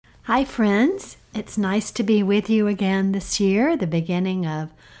Hi friends, it's nice to be with you again this year, the beginning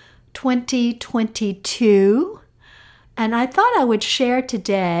of 2022. And I thought I would share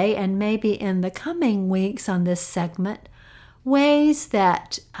today and maybe in the coming weeks on this segment ways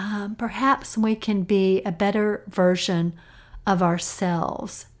that perhaps we can be a better version of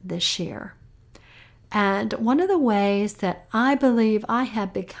ourselves this year. And one of the ways that I believe I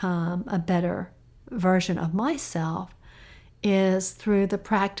have become a better version of myself is through the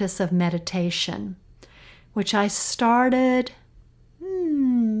practice of meditation, which I started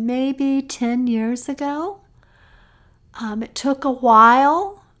maybe 10 years ago. It took a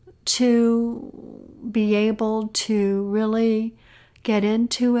while to be able to really get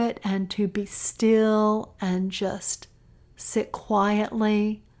into it and to be still and just sit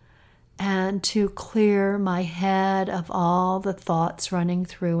quietly and to clear my head of all the thoughts running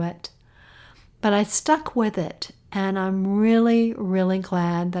through it. But I stuck with it, and I'm really, really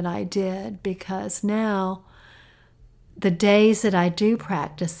glad that I did, because now the days that I do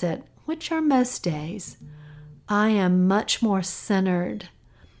practice it, which are most days, I am much more centered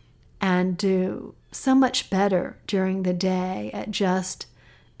and do so much better during the day at just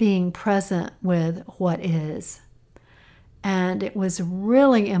being present with what is. And it was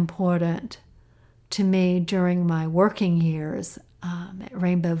really important to me during my working years at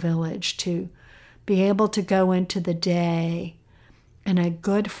Rainbow Village to be able to go into the day in a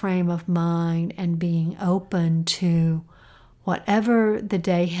good frame of mind and being open to whatever the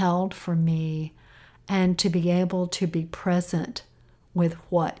day held for me, and to be able to be present with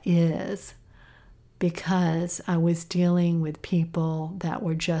what is, because I was dealing with people that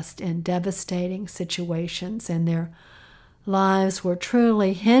were just in devastating situations, and their lives were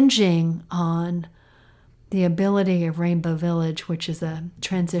truly hinging on the ability of Rainbow Village, which is a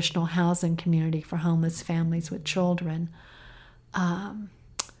transitional housing community for homeless families with children,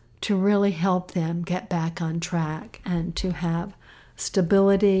 to really help them get back on track and to have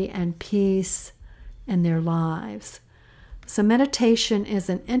stability and peace in their lives. So meditation is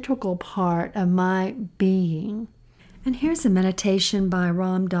an integral part of my being. And here's a meditation by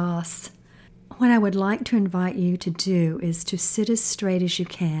Ram Dass. What I would like to invite you to do is to sit as straight as you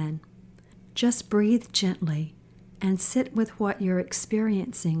can. Just breathe gently and sit with what you're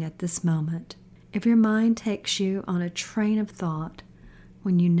experiencing at this moment. If your mind takes you on a train of thought,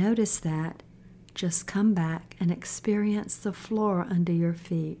 when you notice that, just come back and experience the floor under your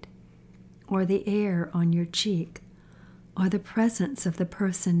feet, or the air on your cheek, or the presence of the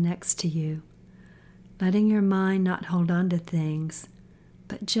person next to you, letting your mind not hold on to things,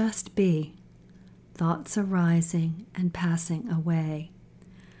 but just be. Thoughts arising and passing away.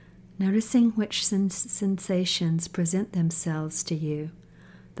 Noticing which sensations present themselves to you.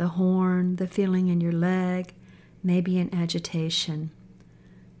 The horn, the feeling in your leg, maybe an agitation.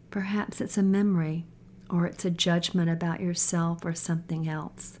 Perhaps it's a memory, or it's a judgment about yourself or something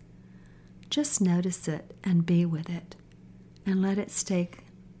else. Just notice it and be with it, and let it stay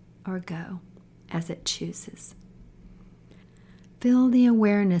or go as it chooses. Feel the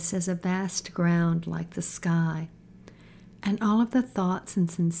awareness as a vast ground like the sky, and all of the thoughts and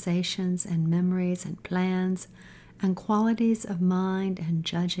sensations and memories and plans and qualities of mind and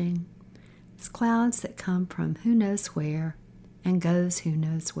judging. It's clouds that come from who knows where and goes who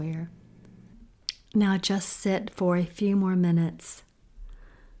knows where. Now just sit for a few more minutes,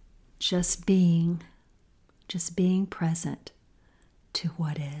 just being present to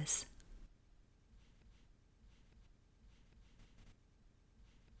what is.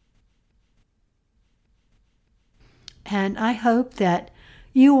 And I hope that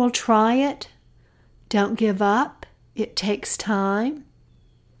you will try it. Don't give up. It takes time.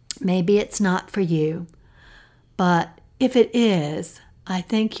 Maybe it's not for you. But if it is, I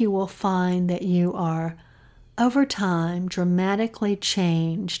think you will find that you are, over time, dramatically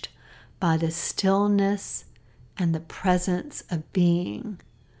changed by the stillness and the presence of being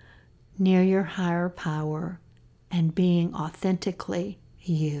near your higher power and being authentically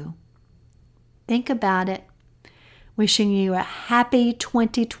you. Think about it. Wishing you a happy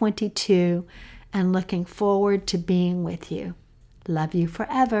 2022 and looking forward to being with you. Love you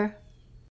forever.